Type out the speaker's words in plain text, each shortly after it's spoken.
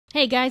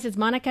Hey guys, it's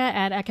Monica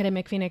at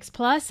Academic Phoenix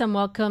Plus, and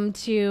welcome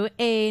to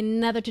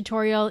another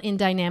tutorial in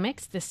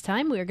Dynamics. This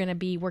time we're going to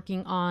be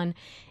working on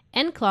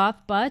nCloth,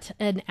 but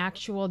an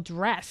actual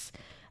dress.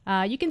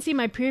 You can see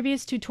my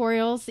previous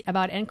tutorials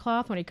about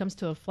nCloth when it comes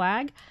to a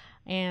flag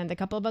and a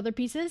couple of other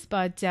pieces,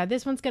 but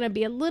this one's going to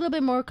be a little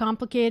bit more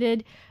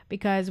complicated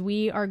because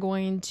we are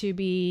going to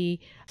be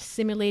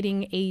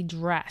simulating a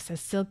dress, a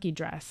silky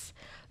dress.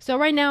 So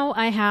right now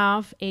I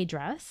have a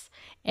dress,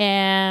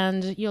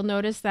 and you'll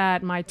notice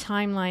that my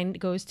timeline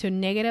goes to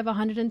negative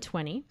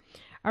 120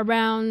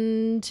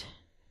 around,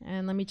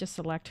 and let me just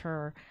select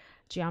her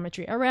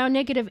geometry, around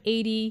negative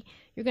 80.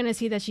 You're going to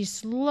see that she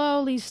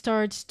slowly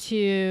starts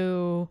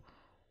to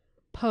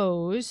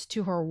pose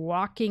to her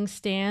walking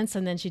stance,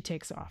 and then she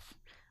takes off.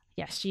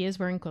 Yes, she is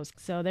wearing clothes.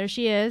 So there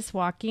she is,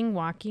 walking,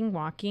 walking,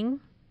 walking.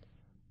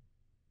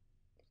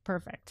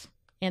 Perfect.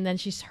 And then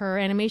her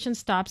animation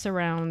stops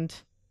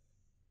around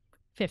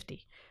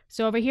 50.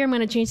 So over here, I'm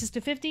going to change this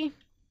to 50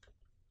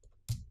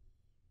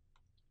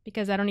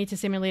 because I don't need to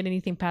simulate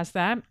anything past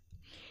that.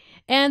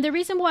 And the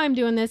reason why I'm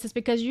doing this is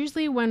because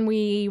usually when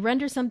we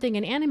render something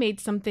and animate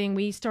something,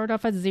 we start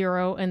off at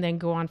 0 and then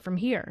go on from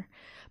here.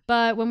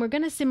 But when we're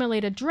going to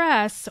simulate a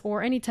dress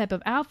or any type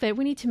of outfit,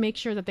 we need to make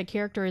sure that the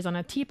character is on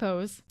a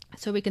T-pose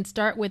so we can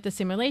start with the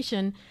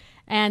simulation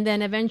and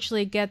then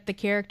eventually get the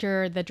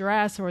character, the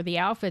dress, or the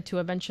outfit to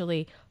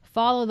eventually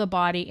follow the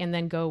body and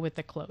then go with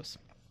the clothes.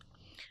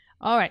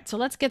 All right, so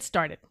let's get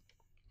started.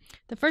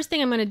 The first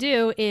thing I'm going to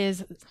do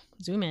is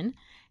zoom in.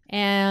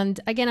 And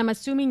again, I'm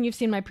assuming you've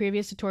seen my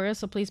previous tutorial,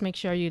 so please make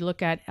sure you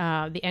look at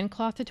the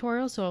nCloth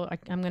tutorial. So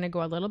I'm going to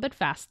go a little bit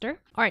faster.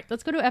 All right,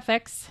 let's go to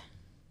FX.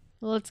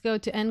 Let's go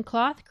to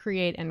nCloth,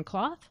 create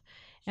nCloth,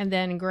 and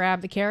then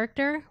grab the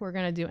character. We're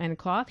going to do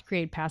nCloth,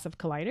 create passive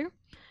collider.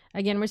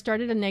 Again, we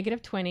started at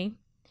negative 20,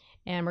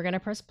 and we're going to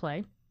press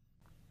play.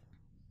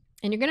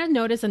 And you're going to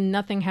notice that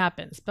nothing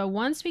happens. But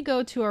once we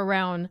go to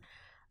around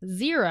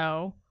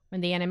 0, when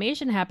the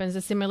animation happens,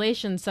 the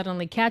simulation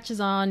suddenly catches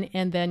on,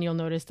 and then you'll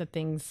notice that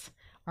things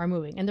are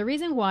moving. And the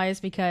reason why is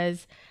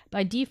because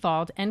by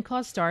default,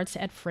 nCloth starts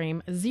at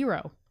frame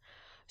 0.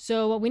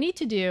 So what we need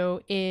to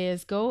do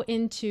is go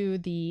into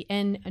the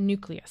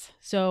nNucleus.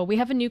 So we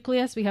have a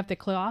nucleus, we have the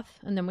cloth,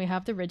 and then we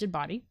have the rigid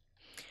body.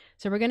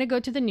 So we're going to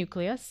go to the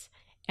nucleus,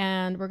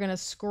 and we're going to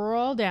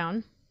scroll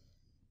down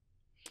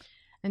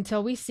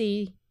until we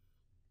see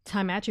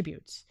time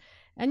attributes.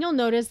 And you'll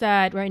notice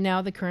that right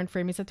now the current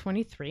frame is at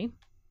 23,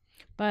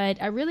 but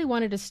I really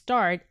wanted to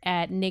start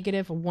at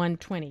negative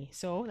 120.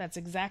 So that's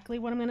exactly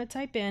what I'm going to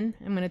type in.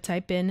 I'm going to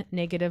type in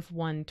negative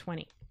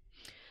 120.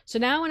 So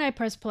now when I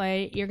press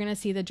play, you're going to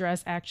see the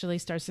dress actually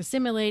starts to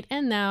simulate,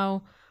 and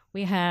now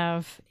we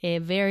have a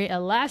very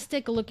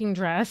elastic looking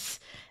dress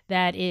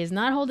that is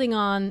not holding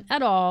on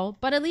at all,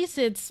 but at least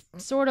it's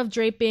sort of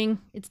draping.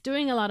 It's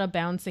doing a lot of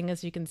bouncing,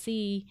 as you can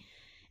see,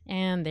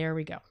 and there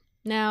we go.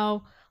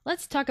 Now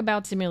let's talk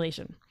about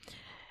simulation.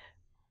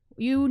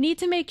 You need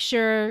to make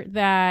sure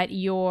that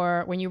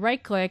when you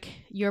right click,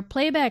 your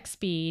playback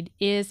speed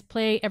is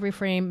play every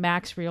frame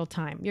max real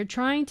time. You're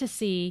trying to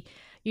see,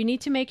 you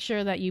need to make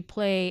sure that you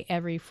play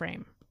every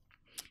frame.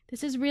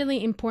 This is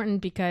really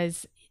important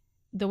because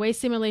the way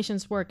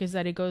simulations work is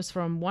that it goes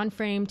from one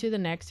frame to the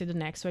next,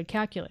 so it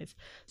calculates.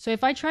 So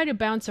if I try to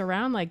bounce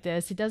around like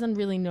this, it doesn't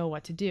really know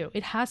what to do.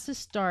 It has to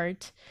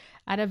start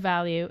at a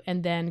value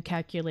and then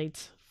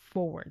calculates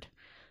forward.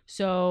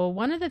 So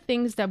one of the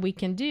things that we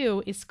can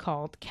do is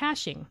called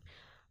caching,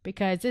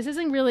 because this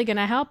isn't really going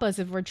to help us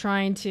if we're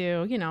trying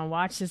to,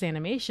 watch this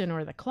animation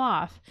or the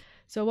cloth.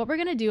 So what we're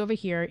going to do over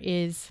here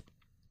is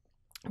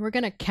we're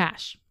going to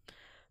cache.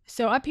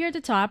 So up here at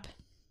the top,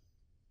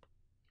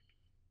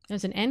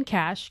 there's an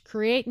nCache,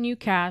 create new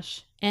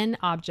cache,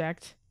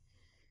 nObject,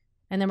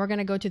 and then we're going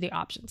to go to the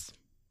options.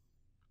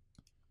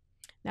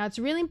 Now it's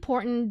really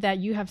important that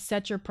you have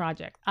set your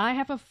project. I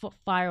have a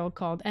file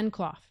called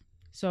nCloth.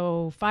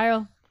 So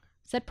file,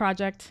 set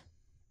project.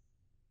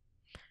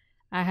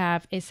 I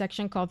have a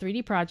section called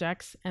 3D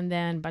projects, and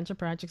then a bunch of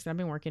projects that I've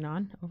been working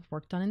on, I've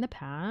worked on in the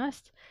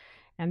past.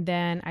 And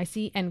then I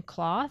see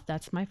nCloth,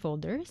 that's my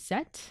folder,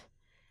 set.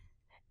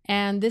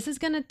 And this is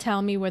going to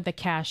tell me where the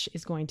cache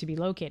is going to be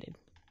located.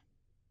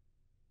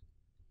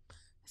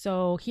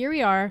 So here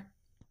we are,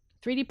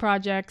 3D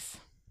projects,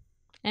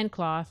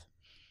 nCloth.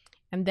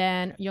 And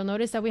then you'll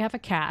notice that we have a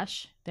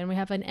cache, then we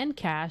have an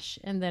nCache,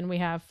 and then we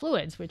have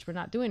fluids, which we're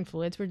not doing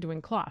fluids, we're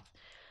doing cloth.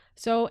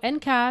 So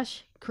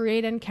nCache,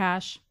 create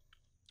nCache,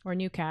 or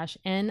new cache,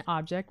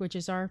 nObject, which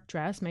is our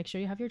dress. Make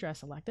sure you have your dress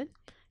selected.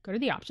 Go to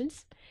the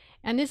options.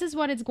 And this is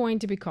what it's going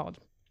to be called.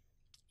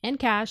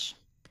 nCache,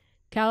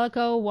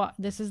 calico,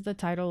 this is the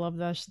title of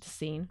the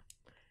scene.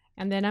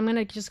 And then I'm going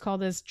to just call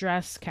this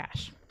dress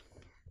cache.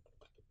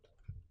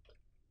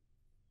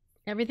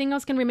 Everything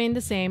else can remain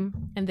the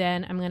same, and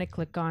then I'm going to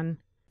click on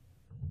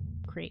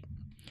create.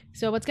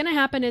 So what's going to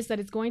happen is that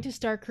it's going to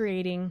start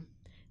creating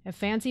a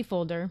fancy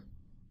folder,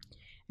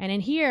 and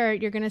in here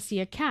you're going to see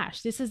a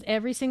cache. This is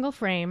every single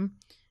frame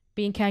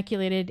being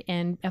calculated,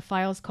 and a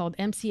file is called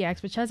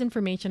MCX, which has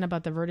information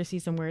about the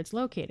vertices and where it's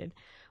located.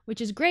 which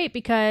is great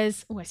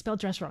because, oh, I spelled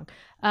dress wrong,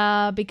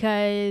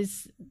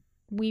 because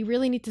we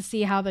really need to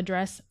see how the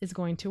dress is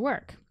going to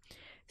work.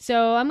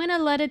 So I'm going to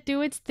let it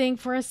do its thing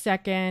for a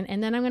second,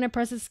 and then I'm going to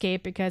press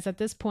escape because at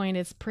this point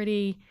it's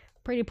pretty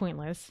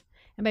pointless.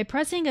 And by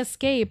pressing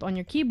escape on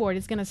your keyboard,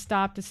 it's going to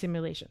stop the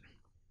simulation.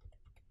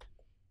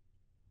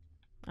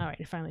 All right,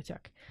 it finally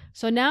took.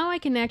 So now I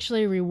can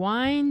actually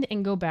rewind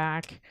and go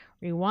back,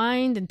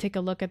 rewind and take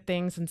a look at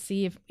things and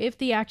see if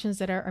the actions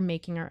that are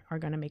making are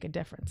going to make a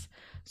difference.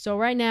 So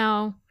right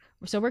now,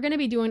 so we're going to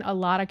be doing a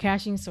lot of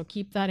caching, so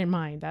keep that in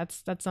mind.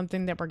 That's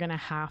something that we're going to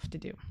have to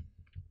do.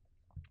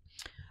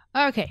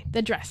 Okay,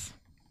 the dress.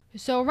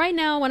 So right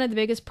now, one of the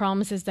biggest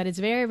problems is that it's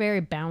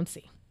very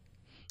bouncy,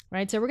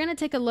 right? So we're going to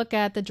take a look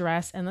at the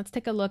dress, and let's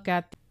take a look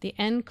at the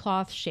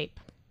nCloth shape.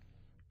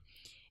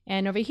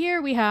 And over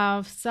here we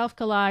have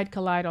self-collide,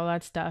 collide, all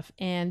that stuff.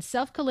 And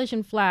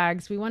self-collision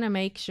flags, we want to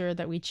make sure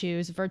that we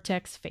choose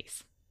vertex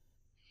face.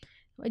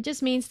 It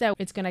just means that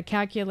it's going to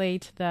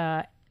calculate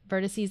the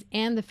vertices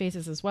and the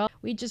faces as well.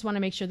 We just want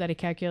to make sure that it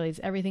calculates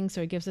everything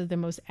so it gives us the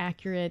most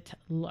accurate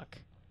look.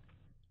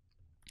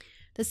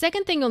 The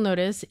second thing you'll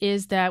notice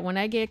is that when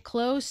I get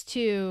close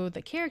to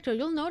the character,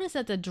 you'll notice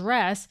that the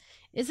dress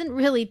isn't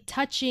really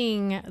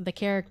touching the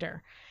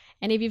character.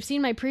 And if you've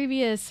seen my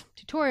previous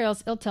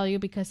tutorials, it'll tell you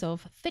because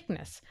of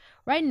thickness.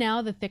 Right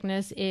now, the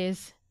thickness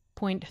is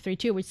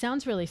 0.32, which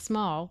sounds really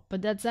small,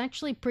 but that's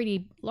actually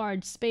pretty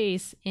large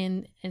space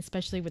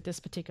especially with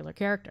this particular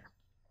character.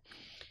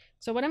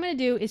 So what I'm going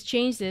to do is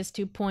change this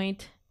to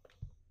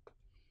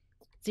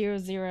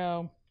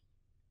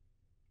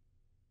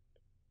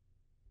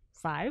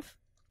 0.005.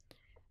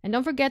 And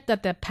don't forget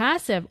that the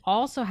passive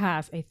also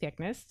has a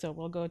thickness, so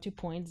we'll go to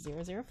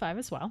 0.005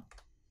 as well.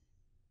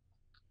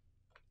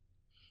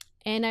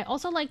 And I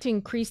also like to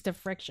increase the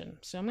friction.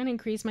 So I'm going to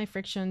increase my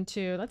friction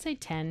to, let's say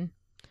 10.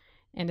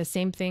 And the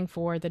same thing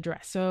for the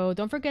dress. So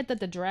don't forget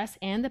that the dress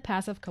and the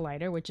passive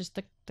collider, which is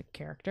the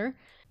character,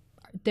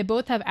 they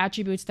both have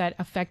attributes that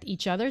affect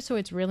each other. So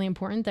it's really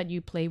important that you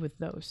play with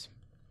those.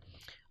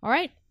 All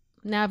right.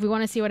 Now, if we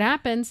want to see what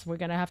happens, we're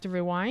going to have to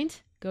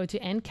rewind, go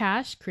to End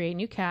Cache, create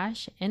new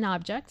cache, and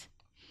object.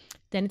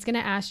 Then it's going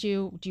to ask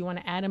you, do you want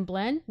to add and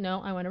blend?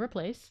 No, I want to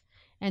replace.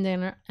 And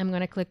then I'm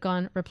going to click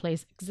on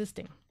Replace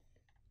Existing.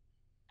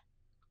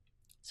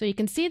 So you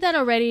can see that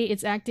already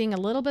it's acting a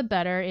little bit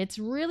better. It's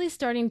really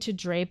starting to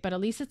drape, but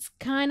at least it's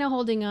kind of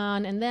holding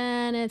on, and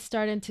then it's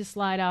starting to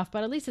slide off,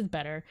 but at least it's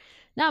better.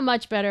 Not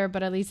much better,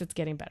 but at least it's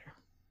getting better.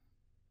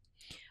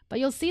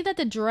 But you'll see that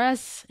the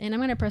dress, and I'm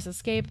going to press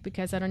escape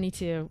because I don't need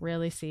to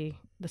really see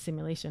the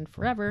simulation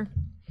forever.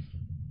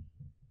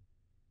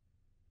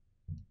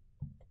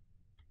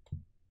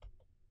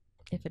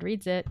 If it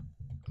reads it,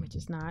 which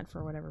is not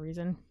for whatever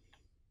reason.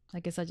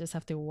 I guess I just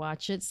have to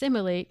watch it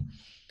simulate.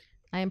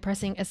 I am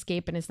pressing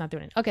escape and it's not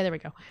doing it. Okay, there we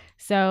go.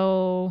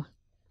 So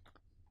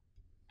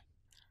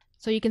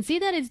you can see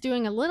that it's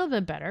doing a little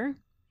bit better.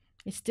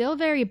 It's still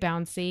very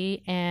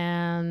bouncy,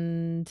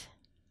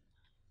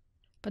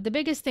 but the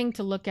biggest thing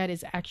to look at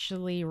is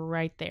actually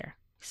right there.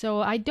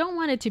 So I don't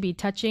want it to be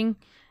touching.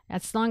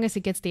 As long as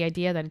it gets the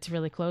idea that it's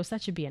really close,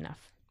 that should be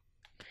enough.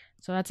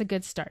 So that's a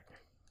good start.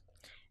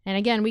 And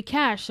again, we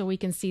cache so we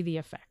can see the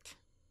effect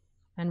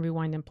and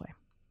rewind and play.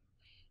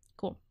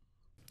 Cool.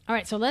 All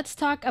right, so let's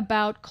talk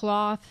about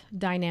cloth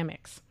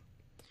dynamics.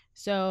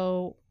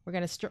 So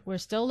we're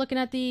still looking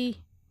at the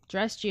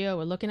dress geo,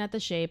 we're looking at the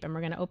shape, and we're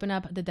going to open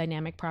up the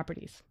dynamic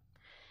properties.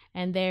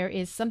 And there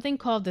is something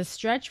called the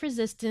stretch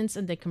resistance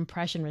and the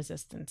compression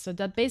resistance. So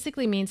that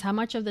basically means how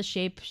much of the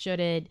shape should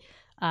it,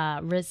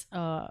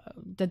 the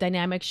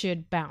dynamic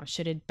should bounce.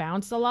 Should it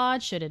bounce a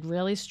lot? Should it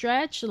really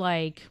stretch?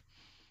 Like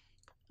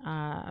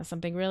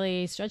something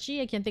really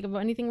stretchy? I can't think of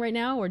anything right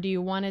now. Or do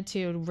you want it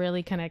to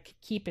really kind of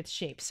keep its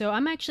shape? So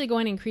I'm actually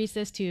going to increase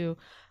this to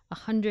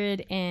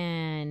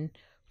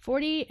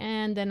 140,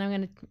 and then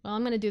I'm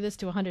going to do this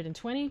to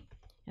 120,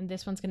 and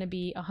this one's going to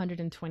be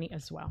 120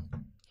 as well.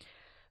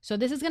 So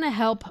this is going to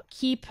help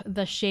keep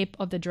the shape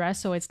of the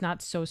dress so it's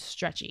not so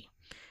stretchy.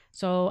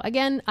 So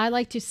again, I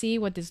like to see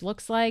what this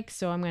looks like,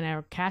 so I'm going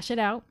to cache it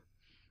out,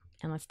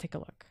 and let's take a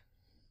look.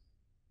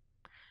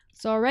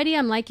 So already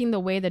I'm liking the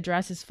way the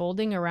dress is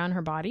folding around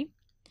her body.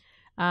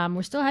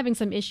 We're still having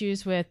some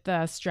issues with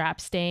the strap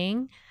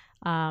staying.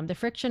 The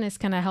friction is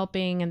kind of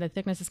helping, and the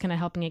thickness is kind of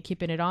helping it,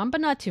 keeping it on,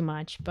 but not too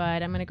much.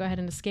 But I'm going to go ahead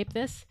and escape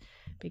this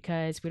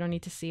because we don't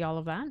need to see all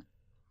of that.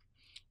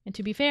 And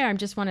to be fair, I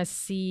just want to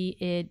see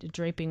it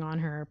draping on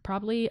her,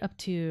 probably up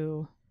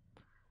to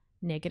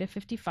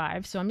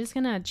 -55. So I'm just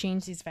going to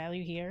change this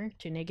value here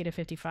to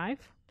 -55.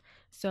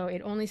 So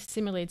it only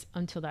simulates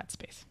until that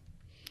space.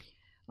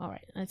 All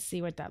right, let's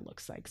see what that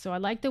looks like. So I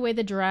like the way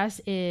the dress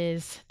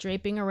is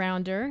draping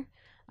around her.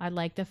 I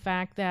like the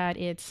fact that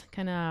it's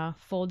kind of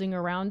folding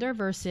around her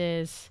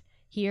versus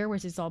here,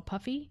 which is all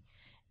puffy,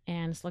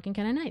 and it's looking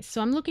kind of nice.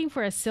 So I'm looking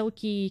for a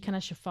silky kind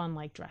of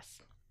chiffon-like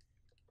dress.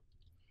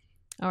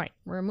 All right,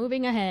 we're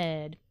moving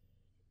ahead.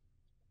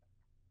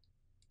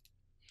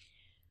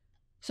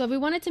 So if we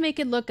wanted to make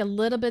it look a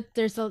little bit,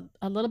 there's a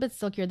little bit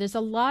silkier, there's a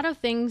lot of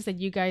things that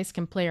you guys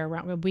can play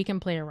around with, we can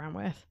play around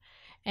with.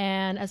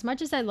 And as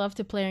much as I love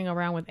to playing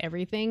around with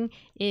everything,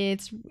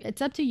 it's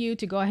up to you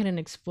to go ahead and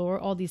explore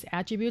all these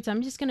attributes.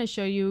 I'm just going to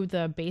show you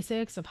the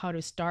basics of how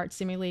to start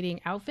simulating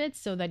outfits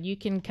so that you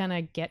can kind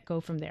of go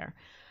from there.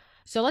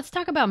 So let's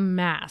talk about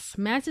mass.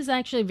 Mass is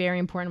actually very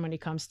important when it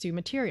comes to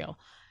material.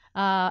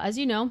 As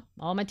you know,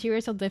 all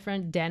materials are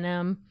different,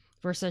 denim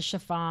versus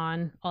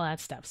chiffon, all that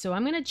stuff. So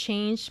I'm going to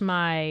change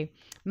my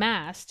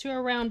mass to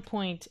around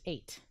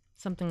 0.8,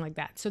 something like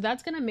that. So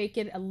that's going to make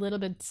it a little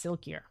bit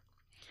silkier.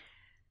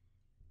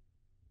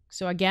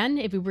 So again,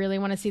 if we really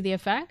want to see the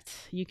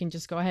effect, you can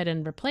just go ahead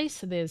and replace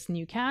this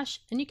new cache,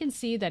 and you can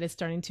see that it's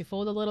starting to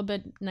fold a little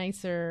bit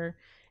nicer.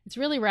 It's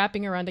really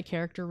wrapping around the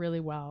character really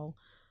well.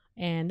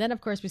 And then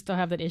of course we still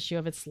have that issue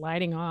of it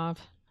sliding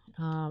off,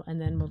 and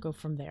then we'll go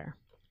from there.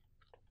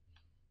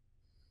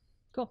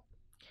 Cool.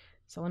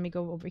 So let me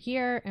go over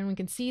here and we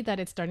can see that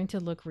it's starting to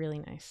look really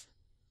nice.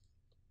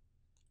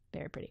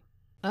 Very pretty.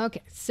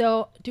 Okay,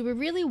 so do we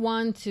really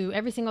want to,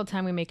 every single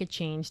time we make a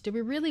change, do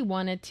we really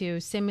want it to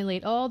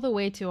simulate all the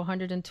way to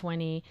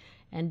 120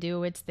 and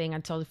do its thing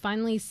until it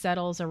finally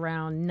settles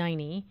around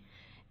 90,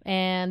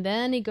 and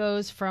then it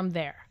goes from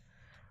there?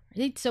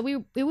 So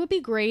it would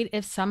be great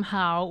if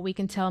somehow we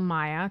can tell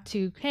Maya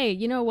to, hey,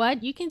 you know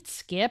what? You can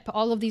skip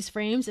all of these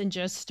frames and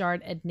just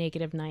start at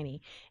 -90.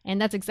 And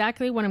that's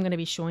exactly what I'm going to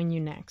be showing you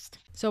next.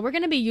 So we're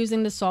going to be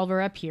using the solver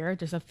up here.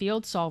 There's a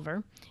field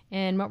solver.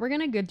 And what we're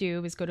going to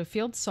do is go to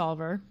field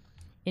solver,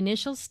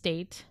 initial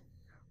state,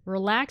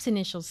 relax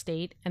initial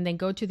state, and then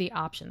go to the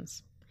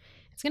options.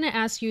 It's going to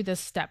ask you the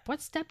step.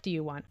 What step do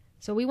you want?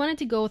 So we wanted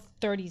to go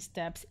 30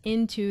 steps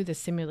into the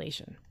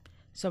simulation.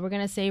 So we're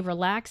going to say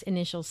relax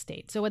initial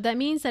state. So what that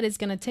means that it's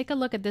going to take a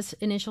look at this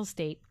initial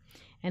state,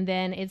 and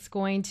then it's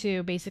going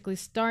to basically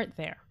start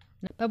there.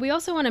 But we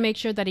also want to make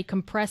sure that it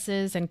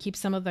compresses and keeps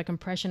some of the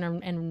compression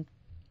and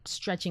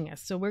stretching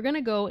us. So we're going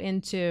to go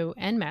into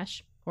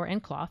nMesh or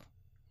nCloth.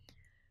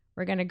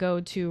 We're going to go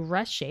to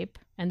rest shape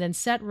and then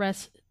set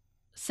rest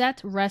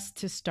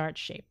to start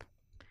shape.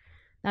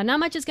 Now,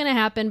 not much is going to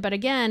happen, but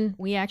again,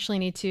 we actually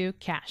need to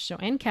cache. So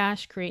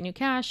nCache, create new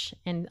cache,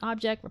 and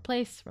object,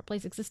 replace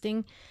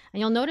existing. And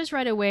you'll notice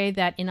right away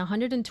that in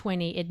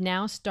 120, it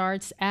now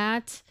starts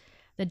at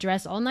the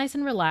dress all nice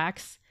and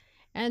relaxed,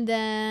 and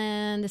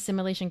then the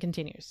simulation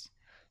continues.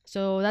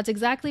 So that's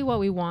exactly what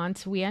we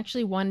want. We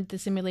actually want the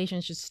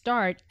simulation to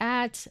start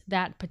at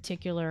that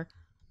particular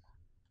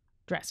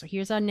dress. So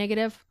here's our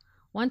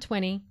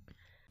 -120.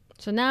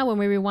 So now when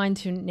we rewind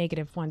to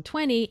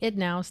 -120, it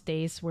now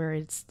stays where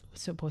it's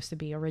supposed to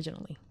be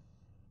originally.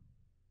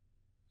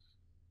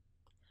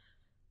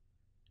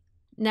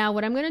 Now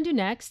what I'm going to do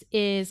next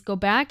is go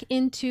back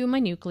into my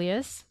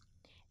nucleus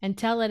and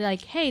tell it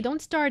like, hey,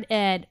 don't start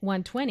at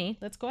 120.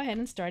 Let's go ahead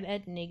and start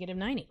at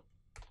 -90.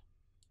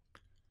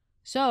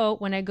 So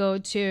when I go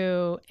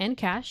to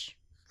nCache,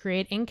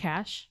 create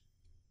nCache,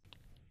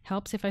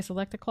 helps if I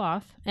select a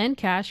cloth,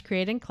 nCache,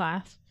 create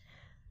nCloth,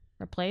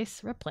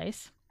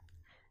 replace.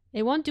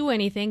 It won't do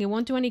anything. It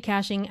won't do any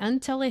caching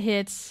until it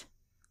hits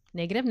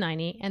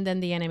 -90, and then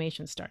the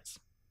animation starts,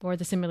 or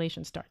the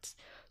simulation starts.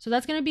 So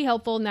that's going to be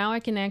helpful. Now I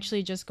can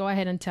actually just go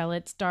ahead and tell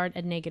it start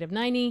at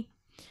 -90.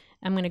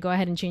 I'm going to go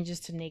ahead and change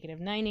this to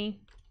 -90.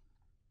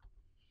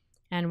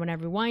 And when I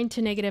rewind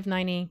to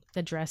 -90,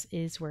 the dress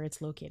is where it's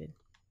located.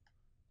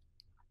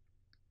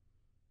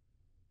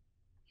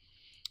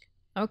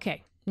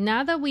 Okay,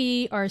 now that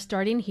we are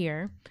starting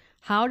here,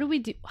 how do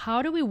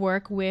we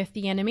work with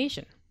the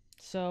animation?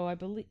 So I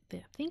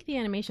think the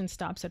animation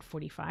stops at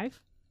 45.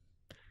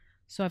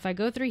 So if I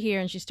go through here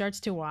and she starts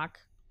to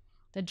walk,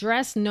 the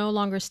dress no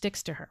longer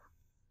sticks to her.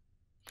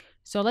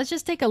 So let's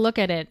just take a look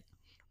at it,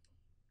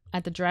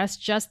 at the dress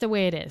just the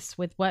way it is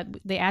with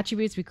what the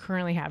attributes we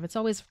currently have. It's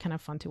always kind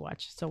of fun to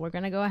watch. So we're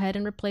going to go ahead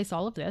and replace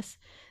all of this.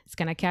 It's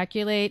going to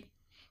calculate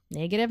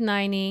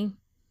 -90.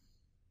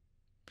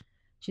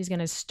 She's going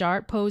to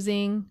start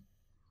posing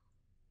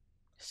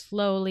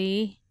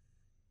slowly,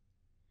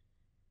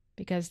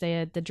 because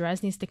the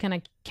dress needs to kind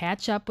of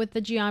catch up with the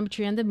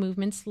geometry and the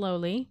movement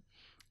slowly.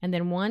 And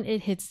then when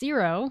it hits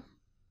 0,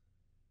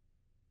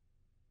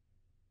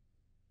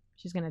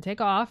 she's going to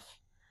take off.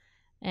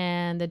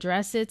 And the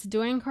dress, it's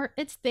doing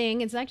its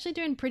thing. It's actually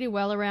doing pretty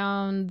well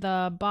around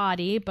the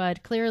body,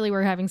 but clearly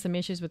we're having some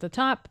issues with the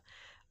top.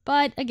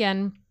 But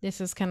again,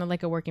 this is kind of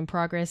like a work in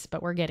progress,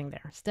 but we're getting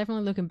there. It's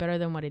definitely looking better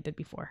than what it did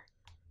before.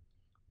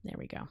 There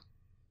we go.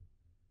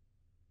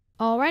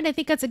 All right, I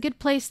think that's a good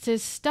place to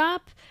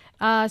stop.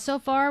 So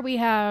far, we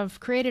have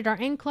created our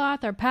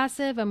nCloth, our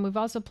passive, and we've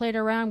also played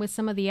around with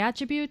some of the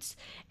attributes,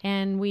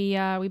 and we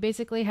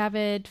basically have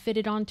it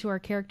fitted onto our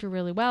character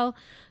really well.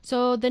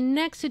 So the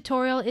next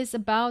tutorial is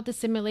about the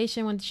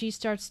simulation when she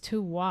starts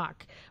to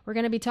walk. We're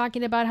going to be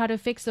talking about how to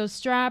fix those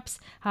straps,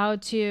 how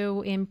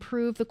to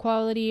improve the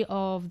quality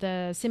of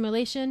the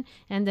simulation,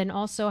 and then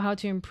also how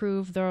to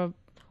improve the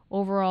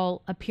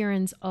overall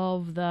appearance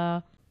of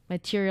the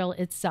material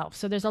itself.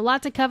 So there's a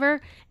lot to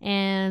cover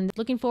and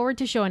looking forward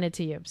to showing it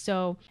to you.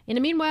 So in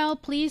the meanwhile,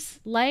 please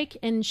like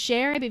and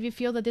share if you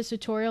feel that this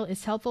tutorial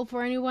is helpful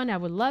for anyone. I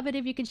would love it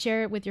if you could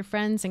share it with your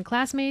friends and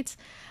classmates.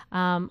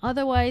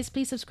 Otherwise,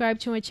 please subscribe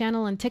to my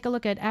channel and take a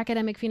look at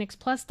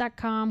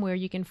academicphoenixplus.com, where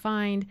you can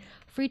find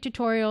free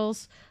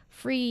tutorials,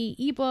 free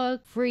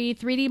ebook, free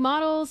 3D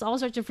models, all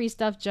sorts of free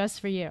stuff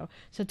just for you.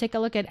 So take a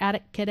look at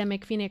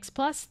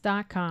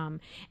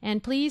academicphoenixplus.com.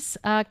 And please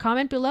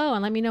comment below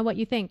and let me know what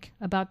you think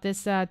about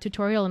this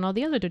tutorial and all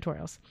the other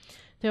tutorials.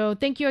 So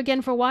thank you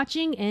again for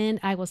watching, and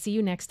I will see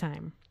you next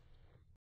time.